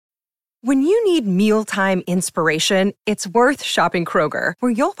When you need mealtime inspiration, it's worth shopping Kroger,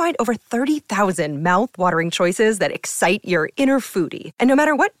 where you'll find over 30,000 mouth-watering choices that excite your inner foodie. And no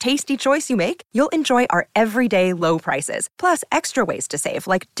matter what tasty choice you make, you'll enjoy our everyday low prices, plus extra ways to save,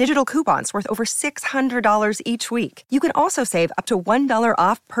 like digital coupons worth over $600 each week. You can also save up to $1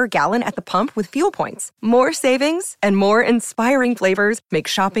 off per gallon at the pump with fuel points. More savings and more inspiring flavors make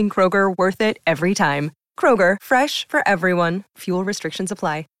shopping Kroger worth it every time. Kroger, fresh for everyone. Fuel restrictions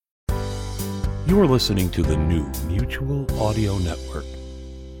apply. You are listening to the new Mutual Audio Network.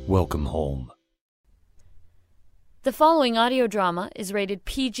 Welcome home. The following audio drama is rated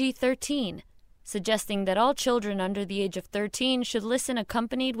PG-13, suggesting that all children under the age of 13 should listen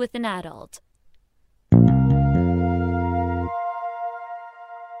accompanied with an adult.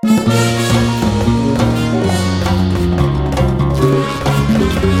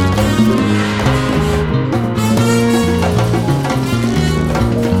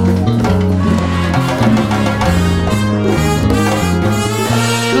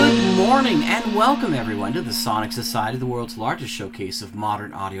 Welcome everyone to the Sonic Society, the world's largest showcase of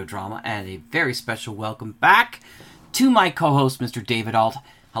modern audio drama, and a very special welcome back to my co-host, Mr. David Alt.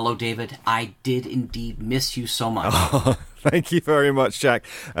 Hello, David. I did indeed miss you so much. Oh, thank you very much, Jack.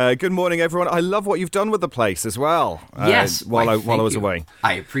 Good morning, everyone. I love what you've done with the place as well. Yes, while I was away.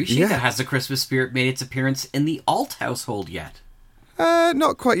 I appreciate that. Has the Christmas spirit made its appearance in the Alt household yet?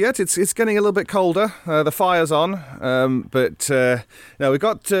 Not quite yet. It's getting a little bit colder. The fire's on, but no, we've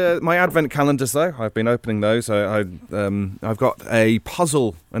got my advent calendars though. I've been opening those. I've got a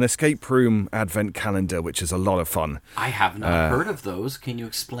puzzle, an escape room advent calendar, which is a lot of fun. I have not heard of those. Can you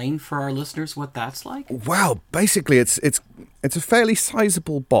explain for our listeners what that's like? Well, basically, it's a fairly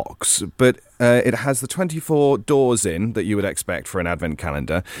sizable box, but it has the 24 doors in that you would expect for an advent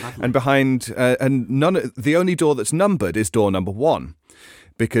calendar. Lovely. And behind, the only door that's numbered is door number 1,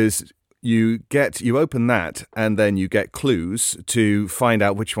 because you open that and then you get clues to find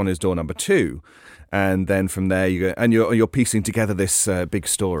out which one is door number 2. And then from there you're piecing together this big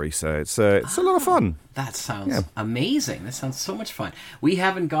story. So it's a lot of fun. That sounds amazing. That sounds so much fun. We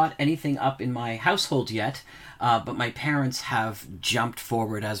haven't got anything up in my household yet, but my parents have jumped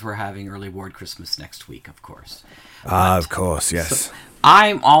forward as we're having early ward Christmas next week, of course. Of course, yes. So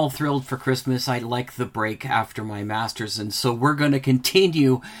I'm all thrilled for Christmas. I like the break after my master's, and so we're going to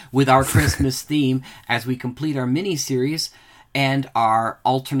continue with our Christmas theme as we complete our mini-series, and our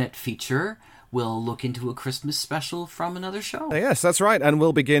alternate feature we'll look into a Christmas special from another show. Yes, that's right. And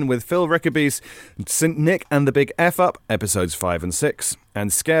we'll begin with Phil Rickaby's St. Nick and the Big F-Up, episodes 5 and 6,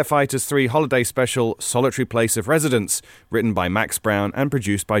 and Scare Fighters 3 holiday special, Solitary Place of Residence, written by Max Brown and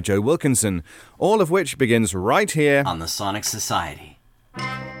produced by Joe Wilkinson, all of which begins right here on the Sonic Society.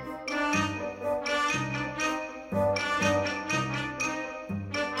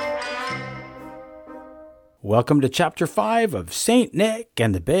 Welcome to Chapter 5 of St. Nick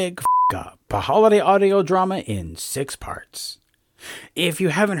and the Big F***Up, a holiday audio drama in 6 parts. If you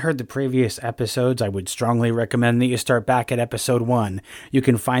haven't heard the previous episodes, I would strongly recommend that you start back at episode 1. You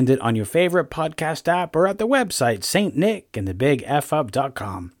can find it on your favorite podcast app or at the website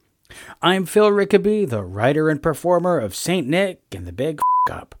stnickandthebigfup.com. I'm Phil Rickaby, the writer and performer of St. Nick and the Big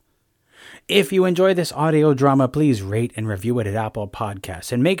F***Up. If you enjoy this audio drama, please rate and review it at Apple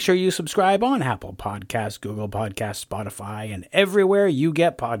Podcasts. And make sure you subscribe on Apple Podcasts, Google Podcasts, Spotify, and everywhere you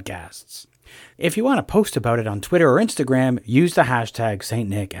get podcasts. If you want to post about it on Twitter or Instagram, use the hashtag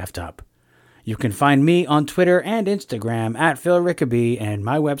StNickF'd. You can find me on Twitter and Instagram at Phil Rickaby, and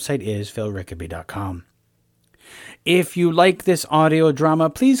my website is philrickaby.com. If you like this audio drama,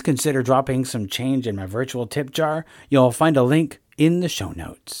 please consider dropping some change in my virtual tip jar. You'll find a link in the show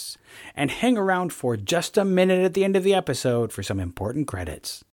notes. And hang around for just a minute at the end of the episode for some important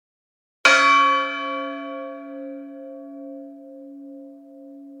credits.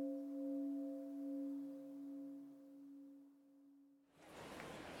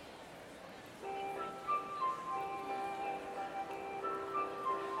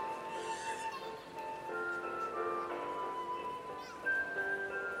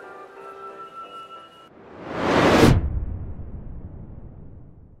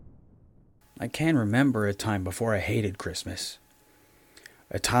 I can remember a time before I hated Christmas.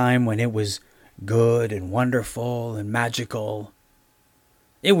 A time when it was good and wonderful and magical.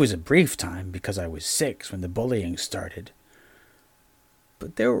 It was a brief time because I was 6 when the bullying started.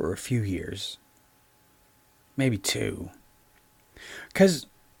 But there were a few years. Maybe 2. 'Cause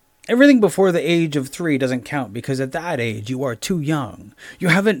everything before the age of 3 doesn't count, because at that age you are too young. You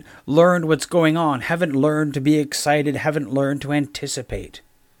haven't learned what's going on, haven't learned to be excited, haven't learned to anticipate.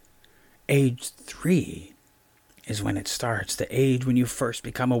 Age 3 is when it starts, the age when you first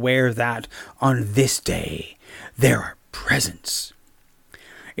become aware that on this day there are presents.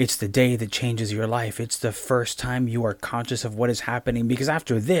 It's the day that changes your life. It's the first time you are conscious of what is happening, because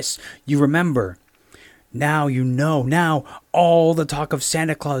after this, you remember. Now you know. Now all the talk of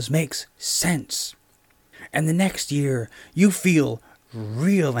Santa Claus makes sense. And the next year, you feel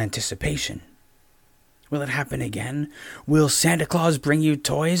real anticipation. Will it happen again? Will Santa Claus bring you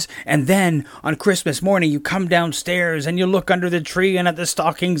toys? And then, on Christmas morning, you come downstairs and you look under the tree and at the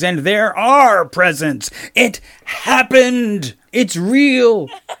stockings, and there are presents. It happened! It's real!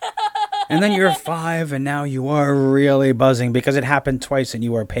 And then you're 5, and now you are really buzzing because it happened twice, and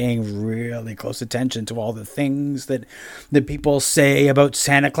you are paying really close attention to all the things that the people say about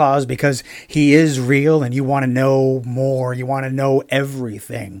Santa Claus, because he is real, and you want to know more. You want to know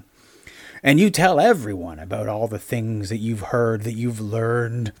everything. And you tell everyone about all the things that you've heard, that you've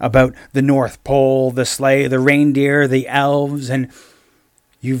learned about the North Pole, the sleigh, the reindeer, the elves, and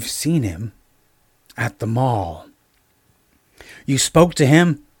you've seen him at the mall. You spoke to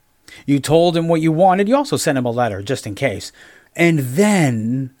him. You told him what you wanted. You also sent him a letter, just in case. And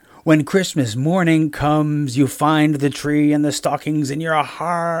then, when Christmas morning comes, you find the tree and the stockings, and your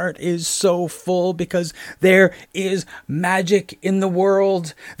heart is so full because there is magic in the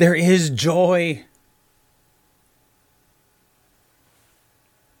world. There is joy.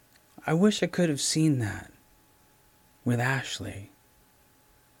 I wish I could have seen that with Ashley.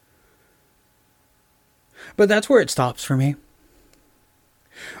 But that's where it stops for me.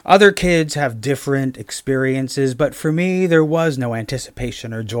 Other kids have different experiences, but for me, there was no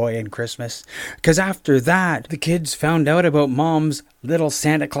anticipation or joy in Christmas. Because after that, the kids found out about Mom's little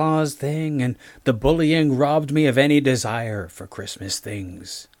Santa Claus thing, and the bullying robbed me of any desire for Christmas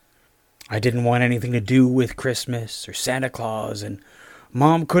things. I didn't want anything to do with Christmas or Santa Claus, and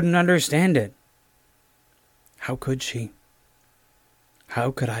Mom couldn't understand it. How could she? How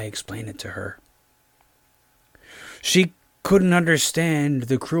could I explain it to her? She couldn't understand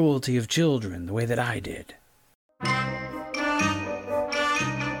the cruelty of children the way that I did.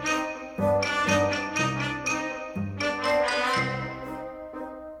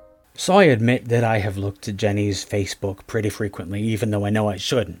 So I admit that I have looked at Jenny's Facebook pretty frequently, even though I know I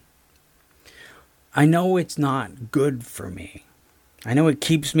shouldn't. I know it's not good for me. I know it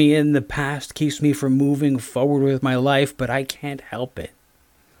keeps me in the past, keeps me from moving forward with my life, but I can't help it.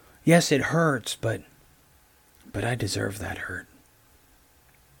 Yes, it hurts, but I deserve that hurt.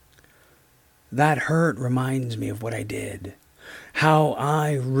 That hurt reminds me of what I did. How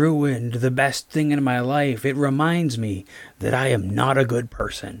I ruined the best thing in my life. It reminds me that I am not a good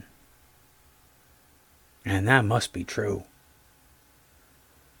person. And that must be true.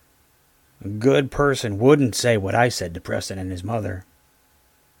 A good person wouldn't say what I said to Preston and his mother.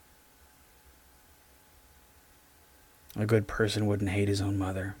 A good person wouldn't hate his own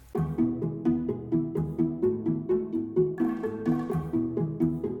mother.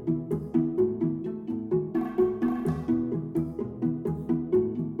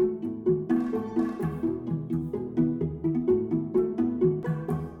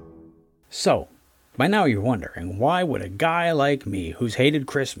 So, by now you're wondering, why would a guy like me, who's hated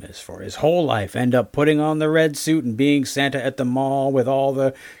Christmas for his whole life, end up putting on the red suit and being Santa at the mall with all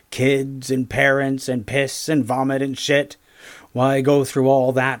the kids and parents and piss and vomit and shit? Why go through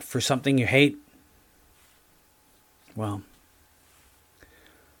all that for something you hate? Well,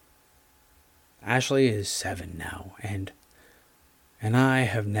 Ashley is 7 now, and I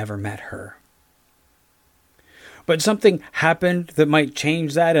have never met her. But something happened that might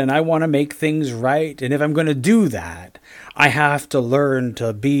change that, and I want to make things right. And if I'm going to do that, I have to learn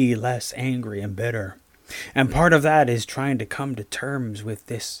to be less angry and bitter. And part of that is trying to come to terms with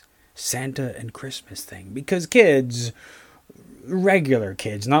this Santa and Christmas thing. Because kids, regular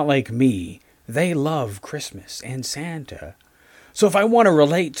kids, not like me, they love Christmas and Santa. So if I want to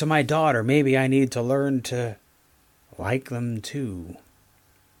relate to my daughter, maybe I need to learn to like them too.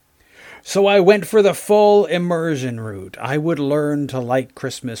 So I went for the full immersion route. I would learn to like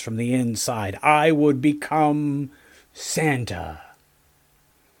Christmas from the inside. I would become Santa.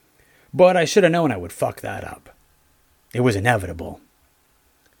 But I should have known I would fuck that up. It was inevitable.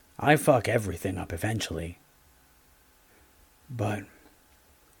 I fuck everything up eventually. But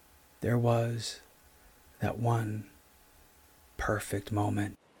there was that one perfect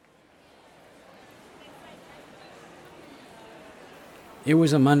moment. It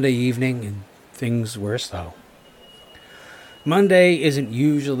was a Monday evening, and things were slow. Monday isn't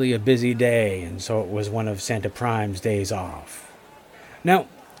usually a busy day, and so it was one of Santa Prime's days off. Now,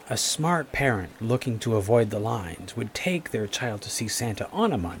 a smart parent looking to avoid the lines would take their child to see Santa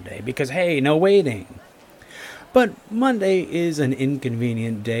on a Monday because, hey, no waiting. But Monday is an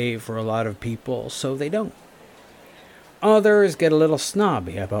inconvenient day for a lot of people, so they don't. Others get a little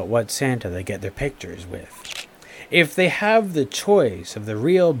snobby about what Santa they get their pictures with. If they have the choice of the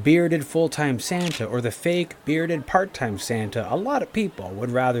real bearded full-time Santa or the fake bearded part-time Santa, a lot of people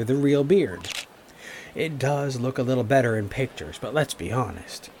would rather the real beard. It does look a little better in pictures, but let's be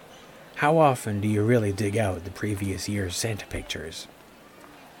honest. How often do you really dig out the previous year's Santa pictures?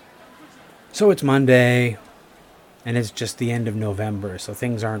 So it's Monday, and it's just the end of November, so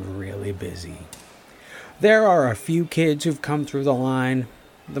things aren't really busy. There are a few kids who've come through the line.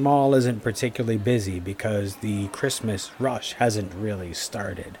 The mall isn't particularly busy because the Christmas rush hasn't really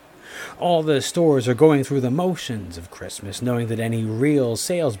started. All the stores are going through the motions of Christmas, knowing that any real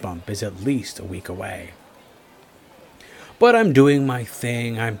sales bump is at least a week away. But I'm doing my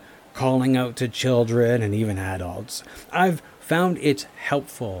thing. I'm calling out to children and even adults. I've found it's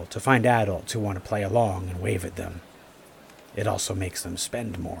helpful to find adults who want to play along and wave at them. It also makes them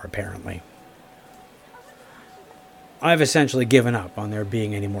spend more, apparently. I've essentially given up on there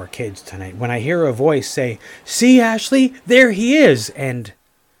being any more kids tonight. When I hear a voice say, "See, Ashley, there he is," and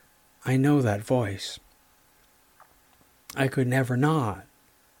I know that voice. I could never not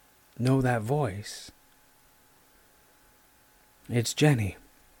know that voice. It's Jenny.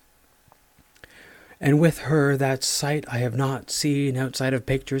 And with her, that sight I have not seen outside of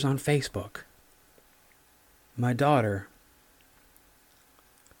pictures on Facebook. My daughter.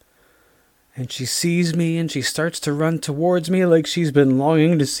 And she sees me and she starts to run towards me like she's been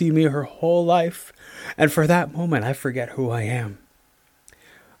longing to see me her whole life. And for that moment, I forget who I am.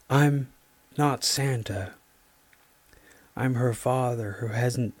 I'm not Santa. I'm her father who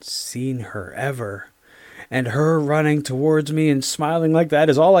hasn't seen her ever. And her running towards me and smiling like that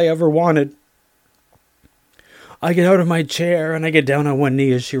is all I ever wanted. I get out of my chair and I get down on one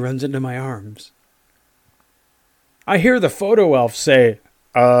knee as she runs into my arms. I hear the photo elf say,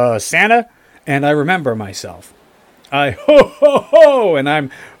 Santa? And I remember myself. I ho ho ho, and I'm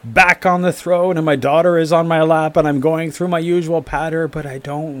back on the throne, and my daughter is on my lap, and I'm going through my usual patter, but I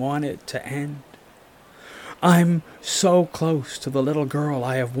don't want it to end. I'm so close to the little girl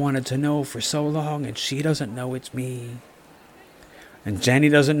I have wanted to know for so long, and she doesn't know it's me. And Jenny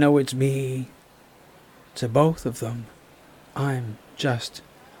doesn't know it's me. To both of them, I'm just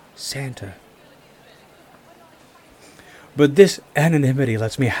Santa. But this anonymity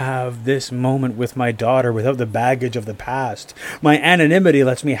lets me have this moment with my daughter without the baggage of the past. My anonymity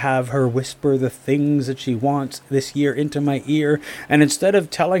lets me have her whisper the things that she wants this year into my ear, and instead of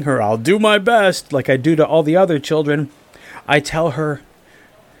telling her I'll do my best like I do to all the other children, I tell her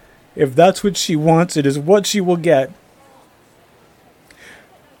if that's what she wants, it is what she will get.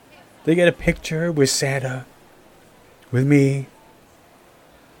 They get a picture with Santa, with me.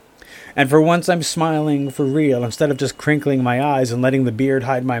 And for once I'm smiling for real instead of just crinkling my eyes and letting the beard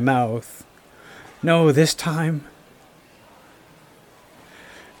hide my mouth. No, this time,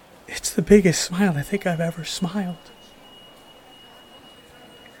 it's the biggest smile I think I've ever smiled.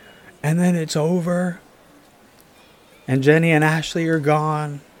 And then it's over, and Jenny and Ashley are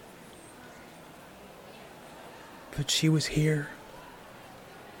gone. But she was here.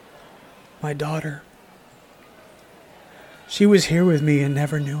 My daughter. She was here with me and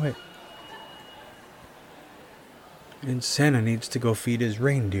never knew it. And Santa needs to go feed his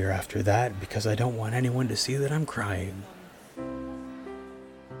reindeer after that because I don't want anyone to see that I'm crying.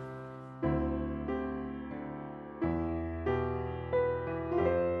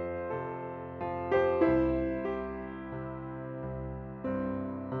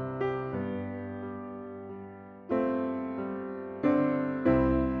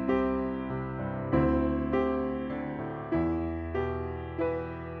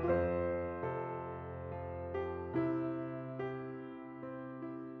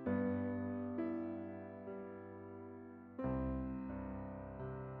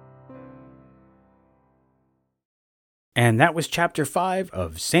 And that was Chapter 5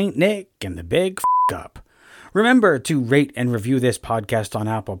 of Saint Nick and the Big F***Up. Remember to rate and review this podcast on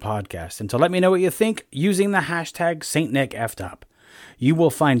Apple Podcasts and to let me know what you think using the hashtag SaintNickF'd You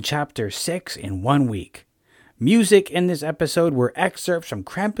will find Chapter 6 in 1 week. Music in this episode were excerpts from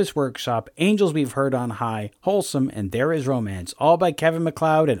Krampus Workshop, Angels We've Heard on High, Wholesome, and There Is Romance, all by Kevin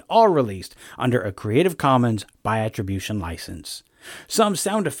MacLeod and all released under a Creative Commons by attribution license. Some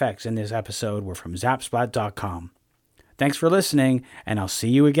sound effects in this episode were from Zapsplat.com. Thanks for listening, and I'll see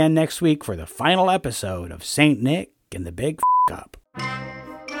you again next week for the final episode of Saint Nick and the Big F***Up.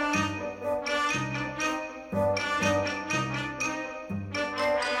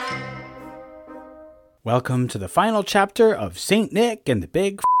 Welcome to the final chapter of Saint Nick and the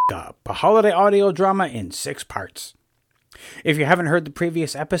Big Up, a holiday audio drama in 6 parts. If you haven't heard the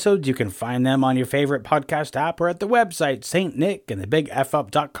previous episodes, you can find them on your favorite podcast app or at the website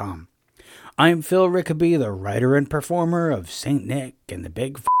stnickandthebigfup.com. I'm Phil Rickaby, the writer and performer of Saint Nick and the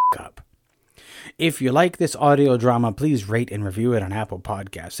Big Up. If you like this audio drama, please rate and review it on Apple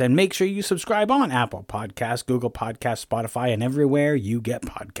Podcasts. And make sure you subscribe on Apple Podcasts, Google Podcasts, Spotify, and everywhere you get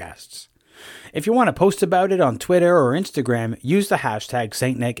podcasts. If you want to post about it on Twitter or Instagram, use the hashtag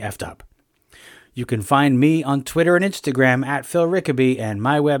SaintNickF'd. You can find me on Twitter and Instagram at Phil Rickaby, and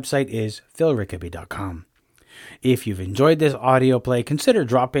my website is philrickaby.com. If you've enjoyed this audio play, consider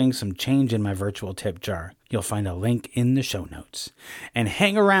dropping some change in my virtual tip jar. You'll find a link in the show notes. And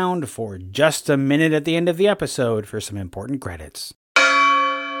hang around for just a minute at the end of the episode for some important credits.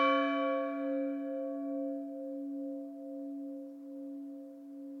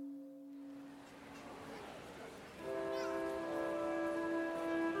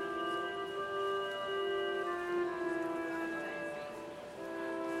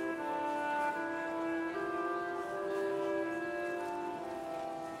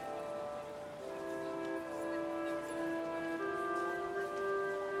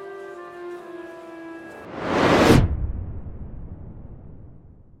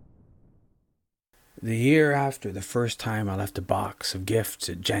 The year after the first time I left a box of gifts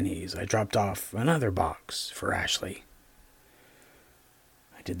at Jenny's, I dropped off another box for Ashley.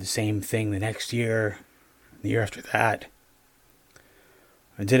 I did the same thing the next year, the year after that.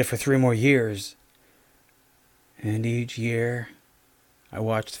 I did it for 3 more years. And each year, I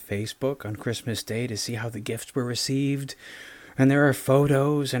watched Facebook on Christmas Day to see how the gifts were received. And there are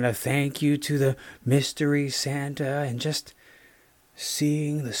photos and a thank you to the mystery Santa, and just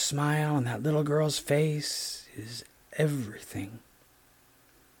seeing the smile on that little girl's face is everything.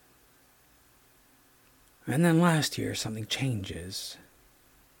 And then last year, something changes.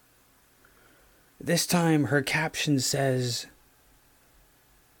 This time, her caption says,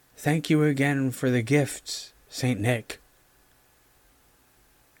 "Thank you again for the gifts, Saint Nick."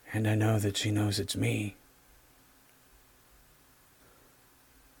 And I know that she knows it's me.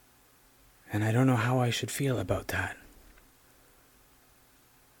 And I don't know how I should feel about that.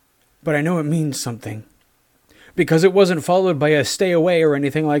 But I know it means something, because it wasn't followed by a stay away or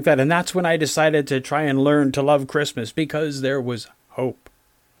anything like that. And that's when I decided to try and learn to love Christmas, because there was hope.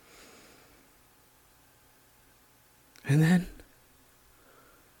 And then,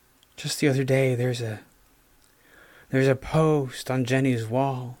 just the other day, there's a post on Jenny's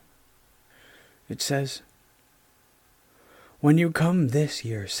wall. It says, "When you come this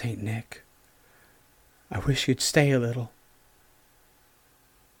year, Saint Nick, I wish you'd stay a little."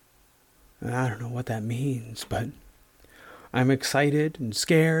 I don't know what that means, but I'm excited and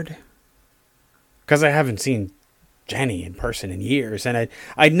scared, because I haven't seen Jenny in person in years, and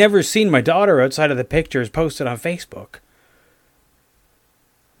I'd never seen my daughter outside of the pictures posted on Facebook.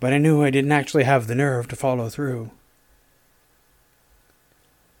 But I knew I didn't actually have the nerve to follow through.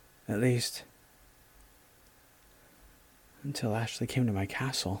 At least, until Ashley came to my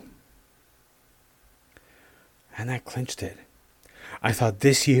castle. And that clinched it. I thought,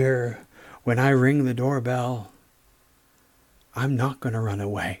 this year, when I ring the doorbell, I'm not going to run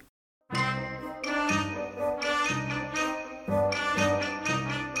away.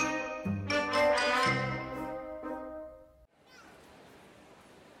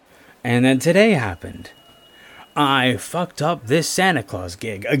 And then today happened. I fucked up this Santa Claus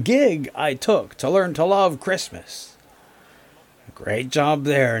gig. A gig I took to learn to love Christmas. Great job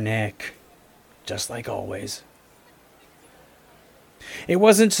there, Nick. Just like always. It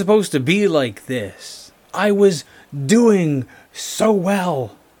wasn't supposed to be like this. I was doing so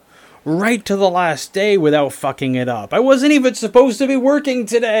well. Right to the last day without fucking it up. I wasn't even supposed to be working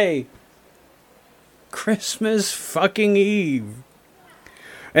today. Christmas fucking Eve.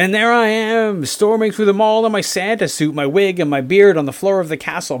 And there I am, storming through the mall in my Santa suit, my wig and my beard on the floor of the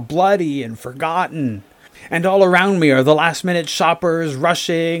castle, bloody and forgotten. And all around me are the last-minute shoppers,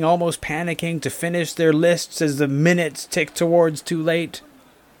 rushing, almost panicking to finish their lists as the minutes tick towards too late.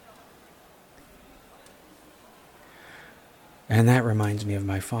 And that reminds me of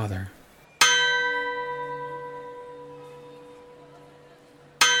my father.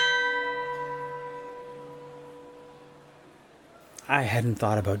 I hadn't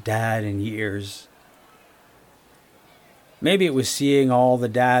thought about Dad in years. Maybe it was seeing all the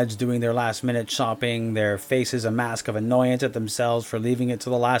dads doing their last-minute shopping, their faces a mask of annoyance at themselves for leaving it to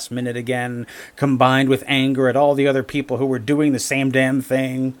the last minute again, combined with anger at all the other people who were doing the same damn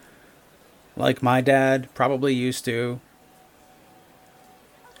thing, like my dad probably used to.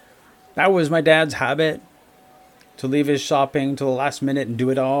 That was my dad's habit, to leave his shopping till the last minute and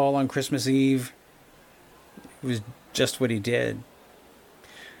do it all on Christmas Eve. It was just what he did.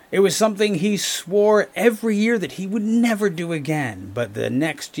 It was something he swore every year that he would never do again. But the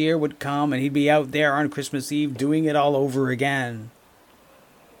next year would come and he'd be out there on Christmas Eve doing it all over again.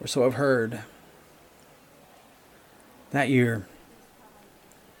 Or so I've heard. That year,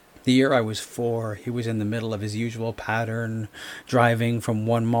 the year I was 4, he was in the middle of his usual pattern, driving from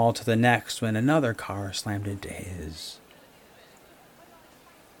one mall to the next when another car slammed into his.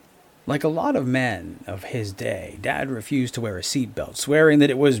 Like a lot of men of his day, Dad refused to wear a seatbelt, swearing that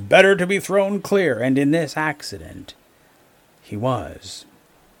it was better to be thrown clear, and in this accident, he was.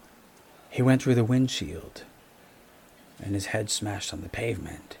 He went through the windshield, and his head smashed on the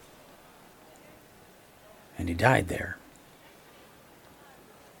pavement, and he died there.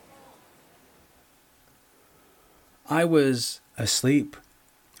 I was asleep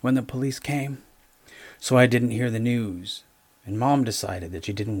when the police came, so I didn't hear the news. And Mom decided that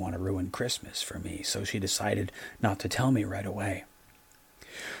she didn't want to ruin Christmas for me, so she decided not to tell me right away.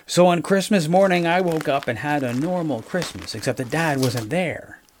 So on Christmas morning, I woke up and had a normal Christmas, except that Dad wasn't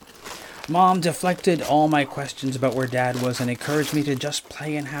there. Mom deflected all my questions about where Dad was and encouraged me to just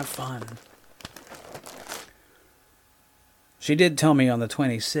play and have fun. She did tell me on the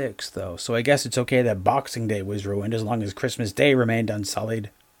 26th, though, so I guess it's okay that Boxing Day was ruined as long as Christmas Day remained unsullied.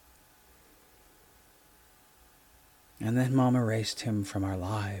 And then Mom erased him from our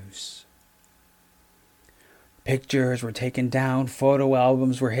lives. Pictures were taken down, photo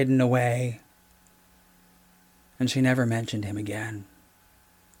albums were hidden away, and she never mentioned him again.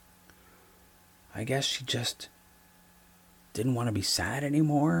 I guess she just didn't want to be sad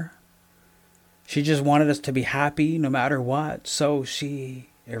anymore. She just wanted us to be happy no matter what, so she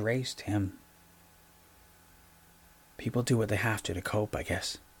erased him. People do what they have to cope, I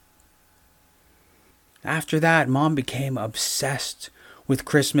guess. After that, Mom became obsessed with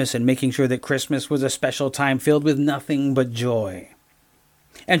Christmas and making sure that Christmas was a special time filled with nothing but joy.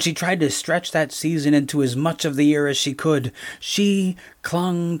 And she tried to stretch that season into as much of the year as she could. She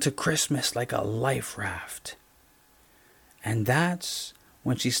clung to Christmas like a life raft. And that's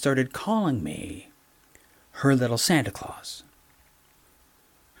when she started calling me her little Santa Claus.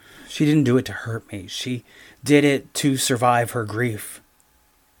 She didn't do it to hurt me. She did it to survive her grief.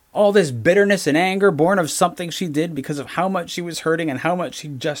 All this bitterness and anger born of something she did because of how much she was hurting and how much she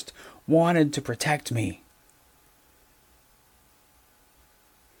just wanted to protect me.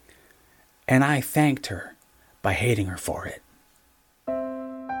 And I thanked her by hating her for it.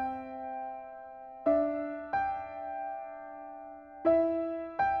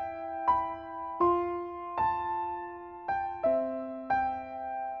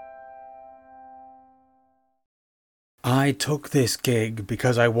 I took this gig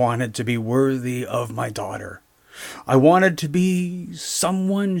because I wanted to be worthy of my daughter. I wanted to be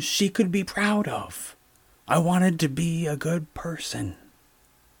someone she could be proud of. I wanted to be a good person.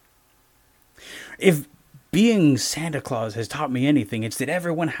 If being Santa Claus has taught me anything, it's that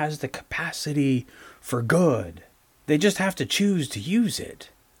everyone has the capacity for good. They just have to choose to use it.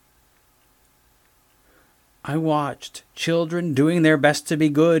 I watched children doing their best to be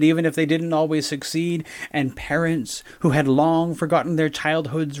good, even if they didn't always succeed, and parents who had long forgotten their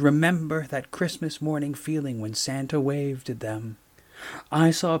childhoods remember that Christmas morning feeling when Santa waved at them. I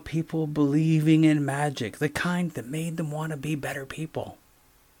saw people believing in magic, the kind that made them want to be better people.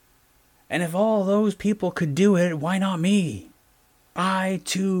 And if all those people could do it, why not me? I,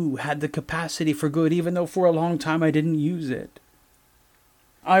 too, had the capacity for good, even though for a long time I didn't use it.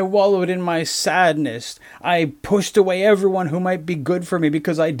 I wallowed in my sadness. I pushed away everyone who might be good for me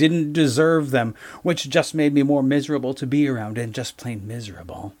because I didn't deserve them, which just made me more miserable to be around and just plain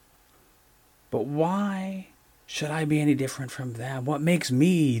miserable. But why should I be any different from them? What makes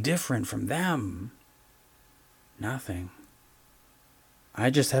me different from them? Nothing.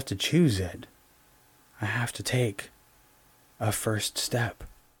 I just have to choose it. I have to take a first step.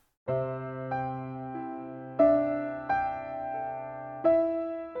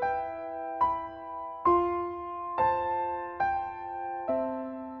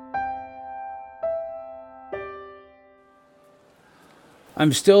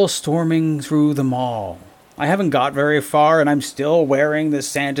 I'm still storming through the mall. I haven't got very far and I'm still wearing the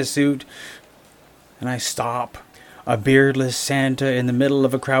Santa suit. And I stop. A beardless Santa in the middle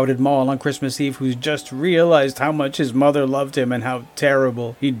of a crowded mall on Christmas Eve who's just realized how much his mother loved him and how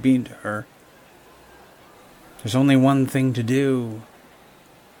terrible he'd been to her. There's only one thing to do.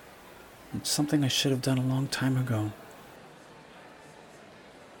 It's something I should have done a long time ago.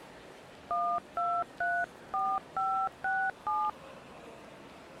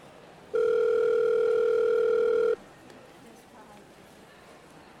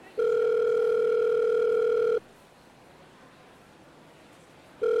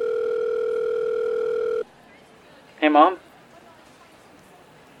 Mom?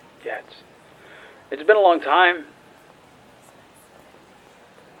 Yeah, it's been a long time.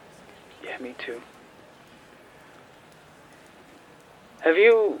 Yeah, me too. Have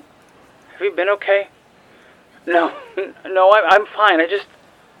you been okay? No, I'm fine. I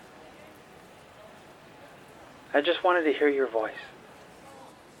just wanted to hear your voice.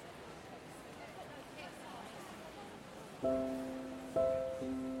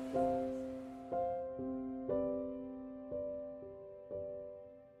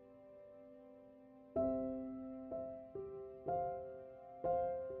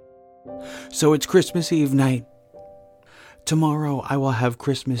 So it's Christmas Eve night. Tomorrow I will have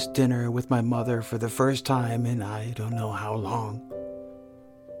Christmas dinner with my mother for the first time in I don't know how long.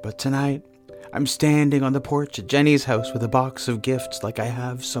 But tonight, I'm standing on the porch at Jenny's house with a box of gifts like I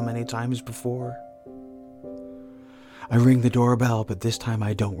have so many times before. I ring the doorbell, but this time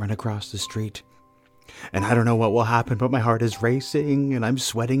I don't run across the street. And I don't know what will happen, but my heart is racing and I'm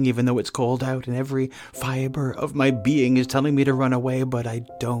sweating even though it's cold out and every fiber of my being is telling me to run away, but I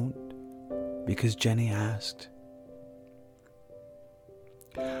don't because Jenny asked.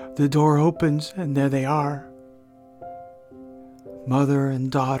 The door opens and there they are. Mother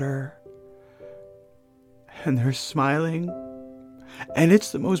and daughter. And they're smiling. And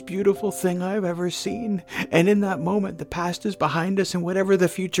it's the most beautiful thing I've ever seen. And in that moment, the past is behind us and whatever the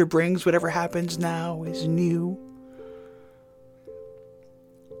future brings, whatever happens now is new.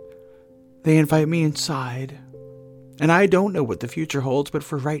 They invite me inside. And I don't know what the future holds, but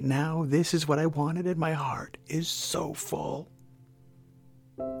for right now, this is what I wanted and my heart is so full.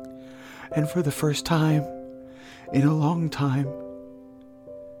 And for the first time in a long time,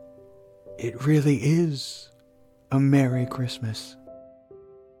 it really is a Merry Christmas.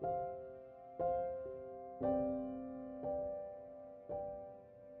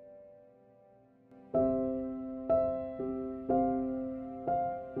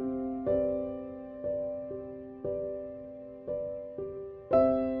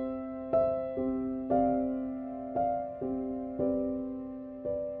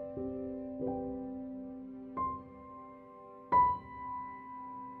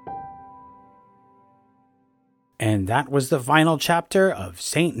 And that was the final chapter of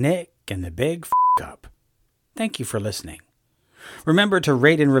Saint Nick and the Big Up. Thank you for listening. Remember to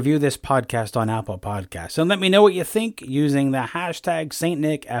rate and review this podcast on Apple Podcasts and let me know what you think using the hashtag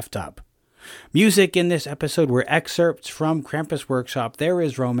SaintNickEffedUp. Music in this episode were excerpts from Krampus Workshop, There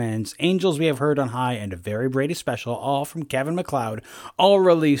Is Romance, Angels We Have Heard on High, and a Very Brady Special, all from Kevin MacLeod, all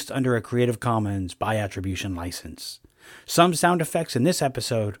released under a Creative Commons by attribution license. Some sound effects in this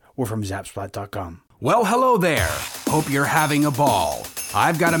episode were from Zapsplat.com. Well, hello there. Hope you're having a ball.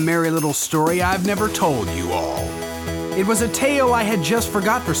 I've got a merry little story I've never told you all. It was a tale I had just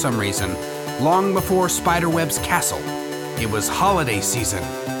forgot for some reason, long before Spiderweb's castle. It was holiday season.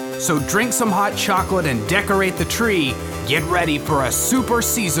 So drink some hot chocolate and decorate the tree. Get ready for a super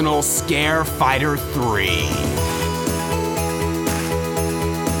seasonal Scare Fighter 3.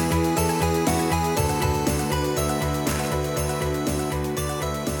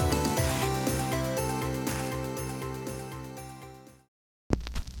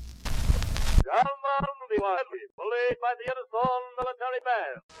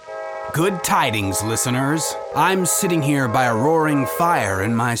 Good tidings, listeners. I'm sitting here by a roaring fire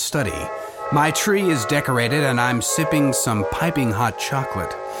in my study. My tree is decorated and I'm sipping some piping hot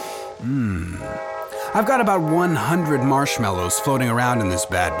chocolate. I've got about 100 marshmallows floating around in this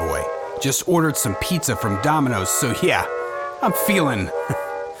bad boy. Just ordered some pizza from Domino's, so yeah, I'm feeling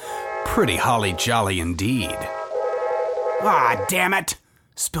pretty holly jolly indeed. Ah, damn it!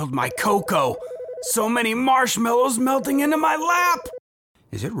 Spilled my cocoa. So many marshmallows melting into my lap.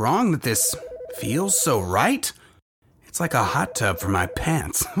 Is it wrong that this feels so right? It's like a hot tub for my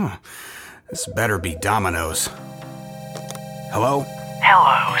pants. This better be Domino's. Hello?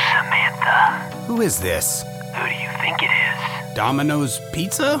 Hello, Samantha. Who is this? Who do you think it is? Domino's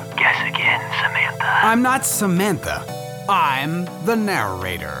Pizza? Guess again, Samantha. I'm not Samantha. I'm the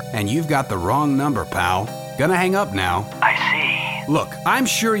narrator. And you've got the wrong number, pal. Gonna hang up now. I see. Look, I'm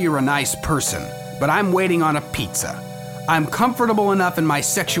sure you're a nice person, but I'm waiting on a pizza. I'm comfortable enough in my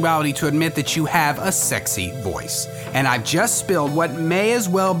sexuality to admit that you have a sexy voice. And I've just spilled what may as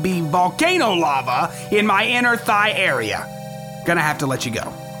well be volcano lava in my inner thigh area. Gonna have to let you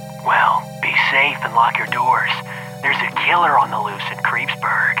go. Well, be safe and lock your doors. There's a killer on the loose in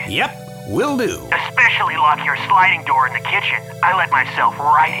Creepsburg. Yep, will do. Especially lock your sliding door in the kitchen. I let myself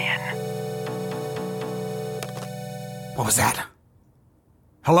right in. What was that?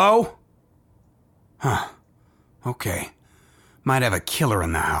 Hello? Huh. Okay. Might have a killer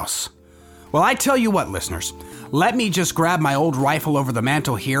in the house. Well, I tell you what, listeners. Let me just grab my old rifle over the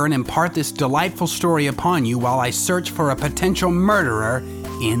mantel here and impart this delightful story upon you while I search for a potential murderer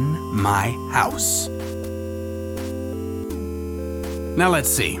in my house. Now let's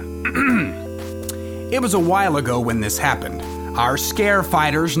see. It was a while ago when this happened. Our scare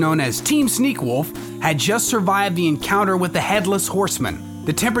fighters, known as Team Sneak Wolf, had just survived the encounter with the Headless Horseman.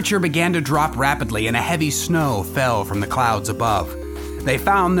 The temperature began to drop rapidly and a heavy snow fell from the clouds above. They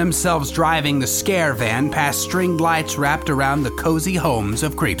found themselves driving the scare van past stringed lights wrapped around the cozy homes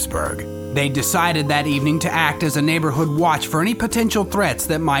of Creepsburg. They decided that evening to act as a neighborhood watch for any potential threats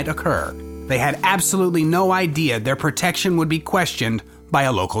that might occur. They had absolutely no idea their protection would be questioned by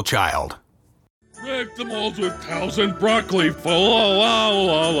a local child. Wreck the malls with cows and broccoli, fa la la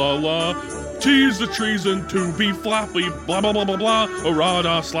la la la. Tease the trees into be floppy, blah blah blah blah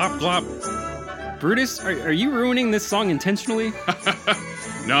blah, a slap clap. Brutus, are you ruining this song intentionally?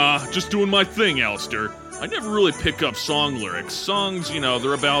 Nah, just doing my thing, Alistair. I never really pick up song lyrics. Songs,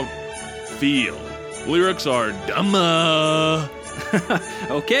 they're about feel. Lyrics are dumma.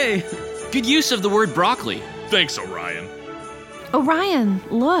 Okay. Good use of the word broccoli. Thanks, Orion. Orion,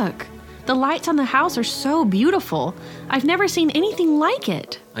 look. The lights on the house are so beautiful. I've never seen anything like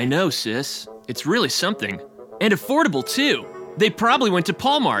it. I know, sis. It's really something. And affordable, too. They probably went to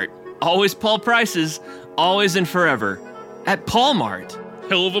Paul Mart. Always Paul prices, always and forever. At Paul Mart.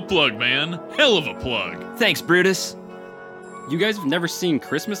 Hell of a plug, man. Hell of a plug. Thanks, Brutus. You guys have never seen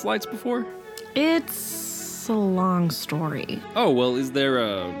Christmas lights before? It's a long story. Oh, well, is there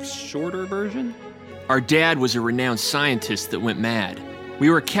a shorter version? Our dad was a renowned scientist that went mad. We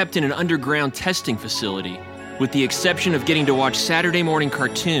were kept in an underground testing facility. With the exception of getting to watch Saturday morning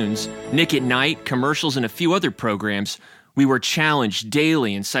cartoons, Nick at Night, commercials, and a few other programs, we were challenged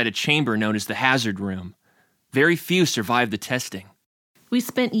daily inside a chamber known as the Hazard Room. Very few survived the testing. We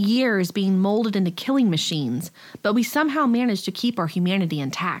spent years being molded into killing machines, but we somehow managed to keep our humanity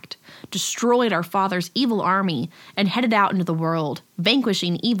intact, destroyed our father's evil army, and headed out into the world,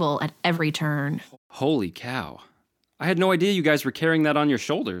 vanquishing evil at every turn. Holy cow. I had no idea you guys were carrying that on your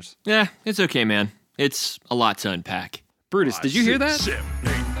shoulders. Yeah, it's okay, man. It's a lot to unpack. Brutus, did you hear that? 7,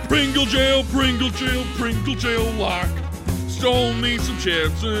 8. Pringle jail, lock. Stole me some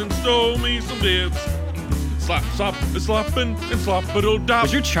chips and stole me some dips. Slap, slop, sloppin' and slop-a-do-dop.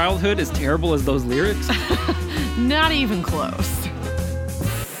 Was your childhood as terrible as those lyrics? Not even close.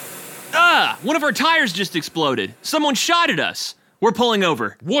 Ah! One of our tires just exploded. Someone shot at us. We're pulling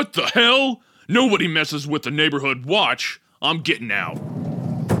over. What the hell? Nobody messes with the neighborhood watch. I'm getting out.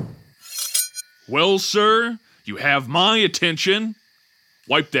 Well, sir, you have my attention.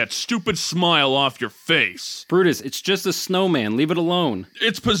 Wipe that stupid smile off your face. Brutus, it's just a snowman. Leave it alone.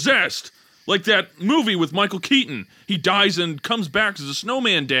 It's possessed. Like that movie with Michael Keaton. He dies and comes back as a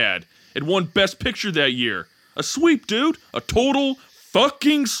snowman dad. It won Best Picture that year. A sweep, dude. A total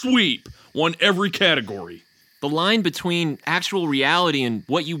fucking sweep. Won every category. The line between actual reality and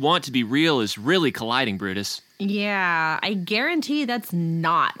what you want to be real is really colliding, Brutus. Yeah, I guarantee that's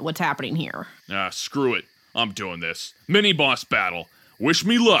not what's happening here. Screw it. I'm doing this. Mini-boss battle. Wish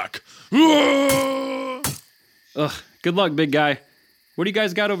me luck. Ugh, good luck, big guy. What do you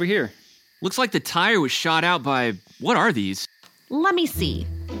guys got over here? Looks like the tire was shot out by... What are these? Let me see.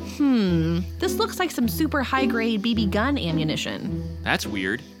 This looks like some super high-grade BB gun ammunition. That's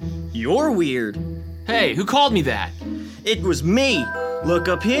weird. You're weird. Hey, who called me that? It was me. Look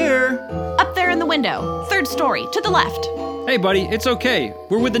up here. Up there in the window. 3rd story, to the left. Hey, buddy, it's okay.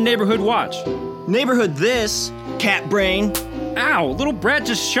 We're with the Neighborhood Watch. Neighborhood this, cat brain. Ow, little brat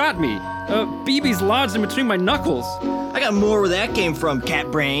just shot me. BB's lodged in between my knuckles. I got more where that came from,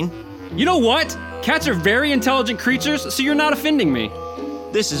 cat brain. You know what? Cats are very intelligent creatures, so you're not offending me.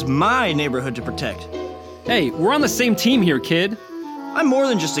 This is my neighborhood to protect. Hey, we're on the same team here, kid. I'm more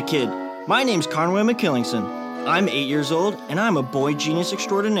than just a kid. My name's Conway McKillingson. I'm 8 years old, and I'm a boy genius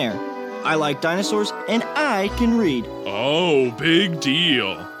extraordinaire. I like dinosaurs, and I can read. Oh, big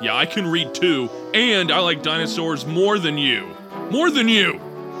deal. Yeah, I can read too, and I like dinosaurs more than you. More than you!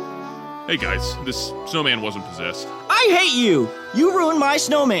 Hey guys, this snowman wasn't possessed. I hate you! You ruined my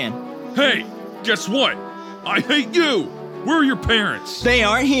snowman. Hey, guess what? I hate you! Where are your parents? They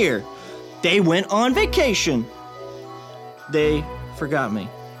aren't here. They went on vacation. They forgot me.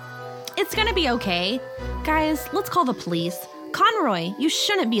 It's gonna be okay. Guys, let's call the police. Conroy, you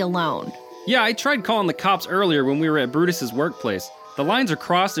shouldn't be alone. Yeah, I tried calling the cops earlier when we were at Brutus's workplace. The lines are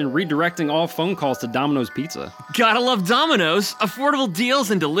crossed and redirecting all phone calls to Domino's Pizza. Gotta love Domino's. Affordable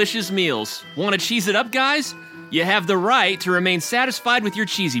deals and delicious meals. Want to cheese it up, guys? You have the right to remain satisfied with your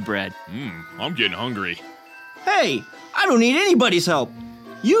cheesy bread. I'm getting hungry. Hey, I don't need anybody's help.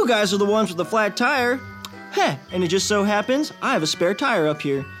 You guys are the ones with the flat tire. Heh, and it just so happens I have a spare tire up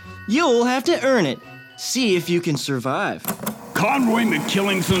here. You'll have to earn it. See if you can survive. Conroy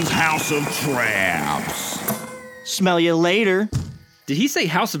McKillingson's House of Traps. Smell you later. Did he say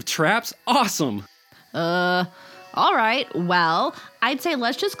House of Traps? Awesome. All right, well, I'd say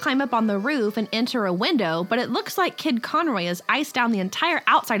let's just climb up on the roof and enter a window, but it looks like Kid Conroy has iced down the entire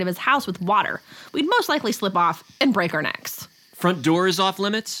outside of his house with water. We'd most likely slip off and break our necks. Front door is off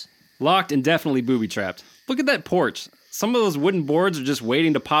limits? Locked and definitely booby-trapped. Look at that porch. Some of those wooden boards are just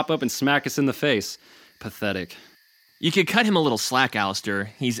waiting to pop up and smack us in the face. Pathetic. You could cut him a little slack, Alistair.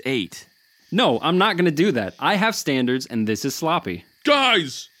 He's 8. No, I'm not going to do that. I have standards, and this is sloppy.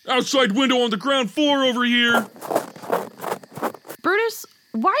 Guys! Outside window on the ground floor over here! Brutus,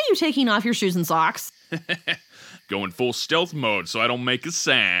 why are you taking off your shoes and socks? Going full stealth mode so I don't make a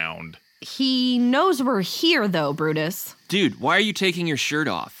sound. He knows we're here, though, Brutus. Dude, why are you taking your shirt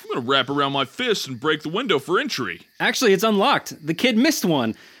off? I'm gonna wrap around my fist and break the window for entry. Actually, it's unlocked. The kid missed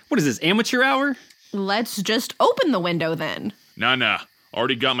one. What is this, amateur hour? Let's just open the window, then. Nah.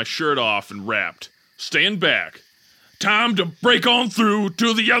 Already got my shirt off and wrapped. Stand back. Time to break on through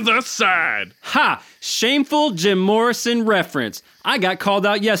to the other side. Ha! Shameful Jim Morrison reference. I got called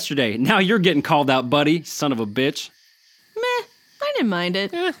out yesterday. Now you're getting called out, buddy, son of a bitch. Meh, I didn't mind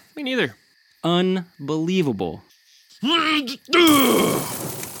it. Me neither. Unbelievable.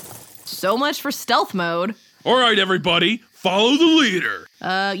 So much for stealth mode. All right, everybody, follow the leader.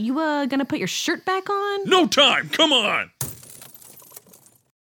 You gonna put your shirt back on? No time, come on.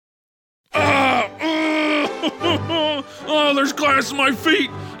 Oh, there's glass in my feet.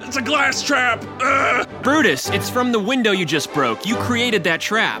 It's a glass trap. Brutus, it's from the window you just broke. You created that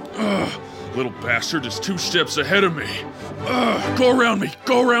trap. Little bastard is 2 steps ahead of me. Go around me.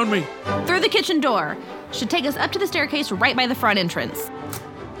 Through the kitchen door. Should take us up to the staircase right by the front entrance.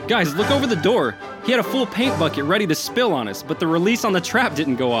 Guys, look over the door. He had a full paint bucket ready to spill on us, but the release on the trap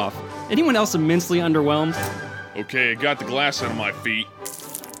didn't go off. Anyone else immensely underwhelmed? Okay, I got the glass out of my feet.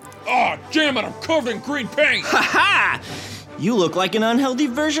 Oh, damn it, I'm covered in green paint! Ha! You look like an unhealthy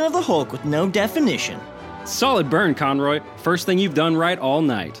version of the Hulk with no definition. Solid burn, Conroy. First thing you've done right all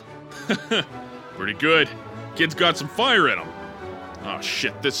night. Pretty good. Kid's got some fire in him. Oh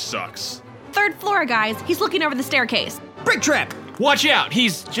shit, this sucks. 3rd floor, guys. He's looking over the staircase. Brick trap! Watch out,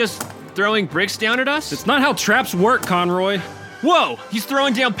 he's just throwing bricks down at us? It's not how traps work, Conroy. Whoa, he's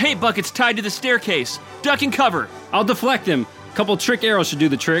throwing down paint buckets tied to the staircase. Duck and cover. I'll deflect him. Couple trick arrows should do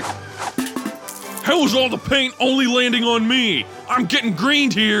the trick. How is all the paint only landing on me? I'm getting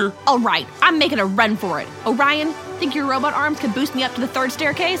greened here. All right, I'm making a run for it. Orion, think your robot arms could boost me up to the 3rd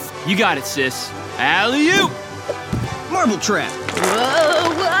staircase? You got it, sis. Alley-oop! Marble trap.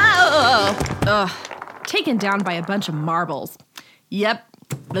 Whoa! Ugh, taken down by a bunch of marbles. Yep,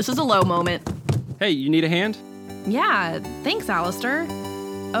 this is a low moment. Hey, you need a hand? Yeah, thanks, Alistair.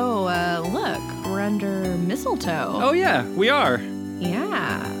 Oh, look, we're under mistletoe. Oh yeah, we are.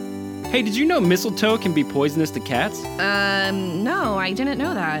 Yeah. Hey, did you know mistletoe can be poisonous to cats? No, I didn't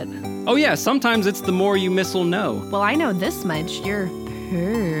know that. Oh yeah, sometimes it's the more you mistle know. Well, I know this much. You're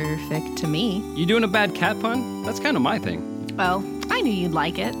perfect to me. You doing a bad cat pun? That's kind of my thing. Oh, I knew you'd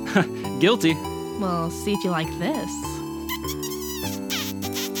like it. Guilty. Well, see if you like this.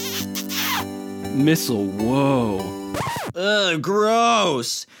 Missile, whoa. Ugh,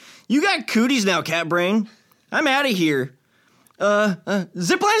 gross. You got cooties now, cat brain. I'm out of here.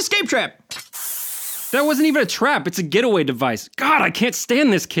 Zipline escape trap. That wasn't even a trap. It's a getaway device. God, I can't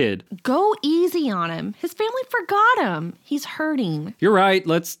stand this kid. Go easy on him. His family forgot him. He's hurting. You're right.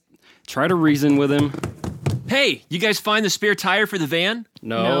 Let's try to reason with him. Hey, you guys find the spare tire for the van?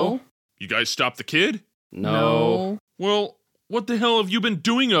 No. You guys stop the kid? No. Well, what the hell have you been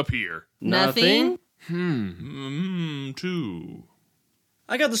doing up here? Nothing. Too.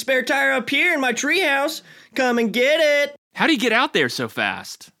 I got the spare tire up here in my treehouse. Come and get it. How'd he get out there so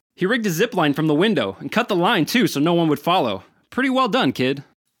fast? He rigged a zip line from the window and cut the line too so no one would follow. Pretty well done, kid.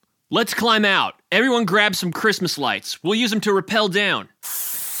 Let's climb out. Everyone grab some Christmas lights. We'll use them to rappel down.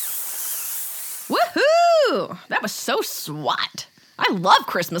 Woohoo! That was so SWAT. I love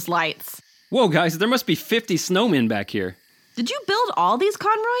Christmas lights. Whoa, guys, there must be 50 snowmen back here. Did you build all these,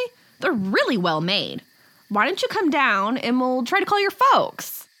 Conroy? They're really well made. Why don't you come down and we'll try to call your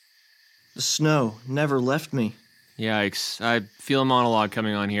folks? The snow never left me. Yikes. I feel a monologue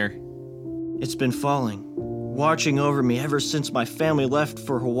coming on here. It's been falling, watching over me ever since my family left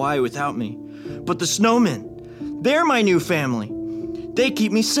for Hawaii without me. But the snowmen, they're my new family. They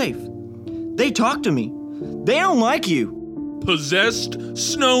keep me safe. They talk to me. They don't like you. Possessed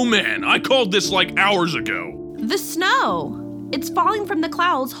snowman. I called this like hours ago. The snow. It's falling from the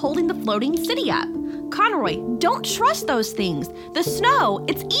clouds holding the floating city up. Conroy, don't trust those things. The snow,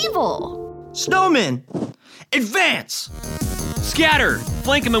 it's evil. Snowmen, advance! Scatter!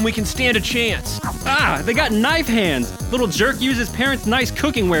 Flank him and we can stand a chance. Ah, they got knife hands. Little jerk uses parents' nice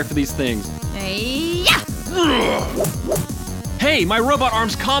cooking ware for these things. Hey, my robot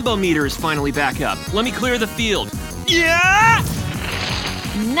arms combo meter is finally back up. Let me clear the field. Yeah!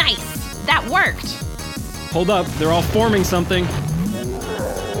 Nice. That worked. Hold up, they're all forming something.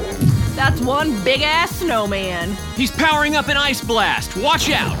 That's one big-ass snowman. He's powering up an ice blast. Watch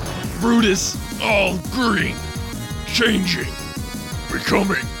out. Brutus, all green. Changing.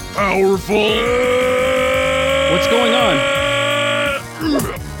 Becoming powerful. What's going on?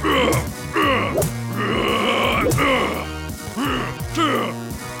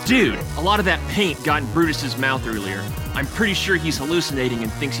 Dude, a lot of that paint got in Brutus's mouth earlier. I'm pretty sure he's hallucinating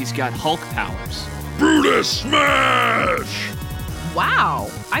and thinks he's got Hulk powers. Brutus smash! Wow,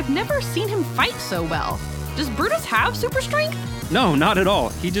 I've never seen him fight so well. Does Brutus have super strength? No, not at all.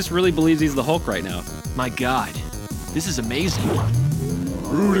 He just really believes he's the Hulk right now. My God, this is amazing.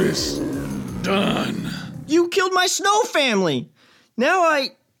 Brutus, done. You killed my snow family. Now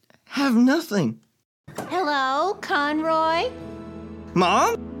I have nothing. Hello, Conroy?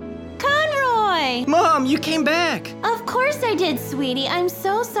 Mom? Conroy! Mom, you came back. Of course I did, sweetie. I'm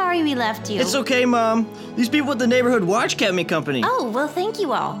so sorry we left you. It's okay, Mom. These people at the neighborhood watch kept me company. Oh, well, thank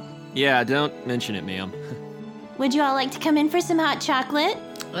you all. Yeah, don't mention it, ma'am. Would you all like to come in for some hot chocolate?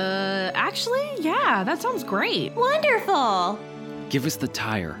 Actually, yeah, that sounds great. Wonderful. Give us the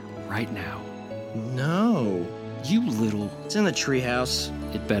tire right now. No. You little... It's in the treehouse.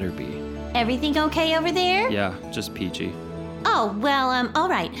 It better be. Everything okay over there? Yeah, just peachy. Oh, well, all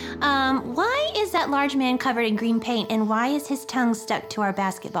right. Why is that large man covered in green paint, and why is his tongue stuck to our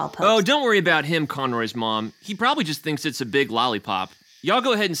basketball post? Oh, don't worry about him, Conroy's mom. He probably just thinks it's a big lollipop. Y'all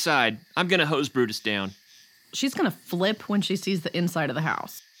go ahead inside. I'm gonna hose Brutus down. She's gonna flip when she sees the inside of the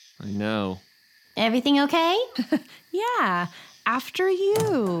house. I know. Everything okay? Yeah, after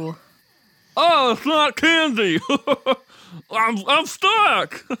you. Oh, it's not candy. I'm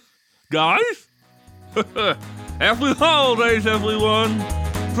stuck. Guys? Happy holidays, everyone.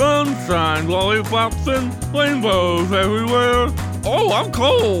 Sunshine, lollipops, and rainbows everywhere. Oh, I'm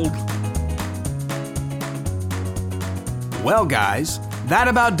cold. Well, guys, that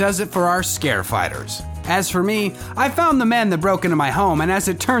about does it for our scare fighters. As for me, I found the man that broke into my home, and as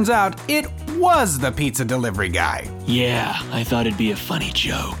it turns out, it was the pizza delivery guy. Yeah, I thought it'd be a funny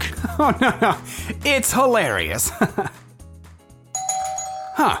joke. Oh, no. It's hilarious.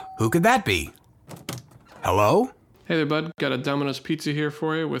 Huh, who could that be? Hello? Hey there, bud. Got a Domino's pizza here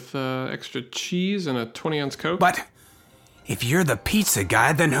for you with extra cheese and a 20-ounce Coke. But if you're the pizza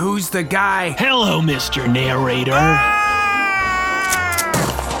guy, then who's the guy? Hello, Mr. Narrator.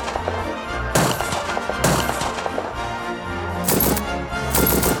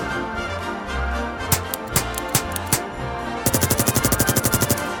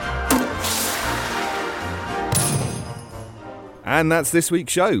 And that's this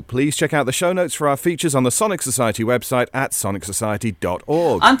week's show. Please check out the show notes for our features on the Sonic Society website at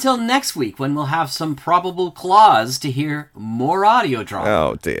sonicsociety.org. Until next week, when we'll have some probable clause to hear more audio drama.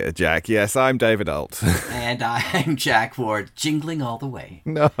 Oh dear, Jack. Yes, I'm David Alt. And I'm Jack Ward, jingling all the way.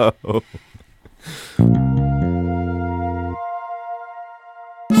 No.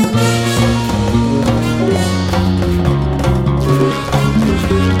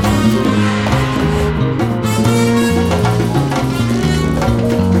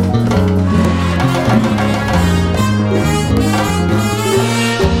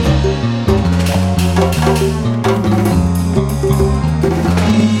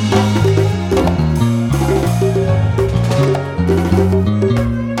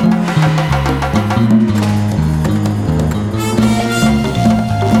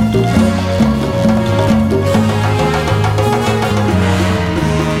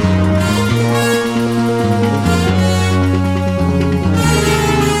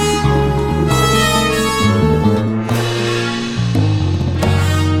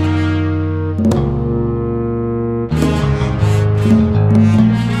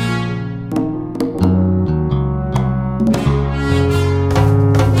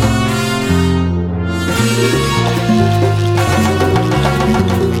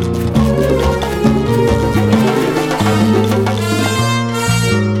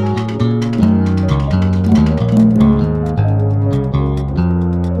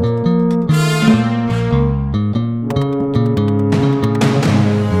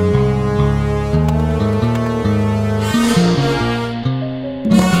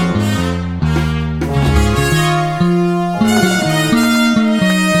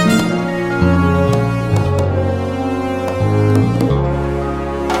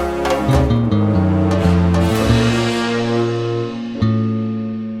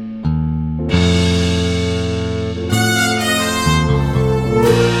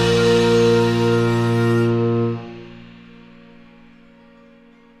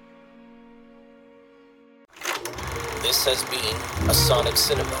 has been a Sonic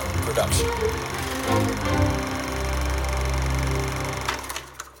Cinema production.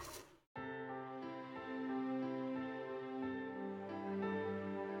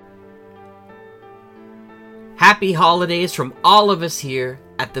 Happy holidays from all of us here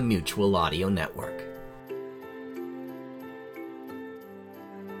at the Mutual Audio Network.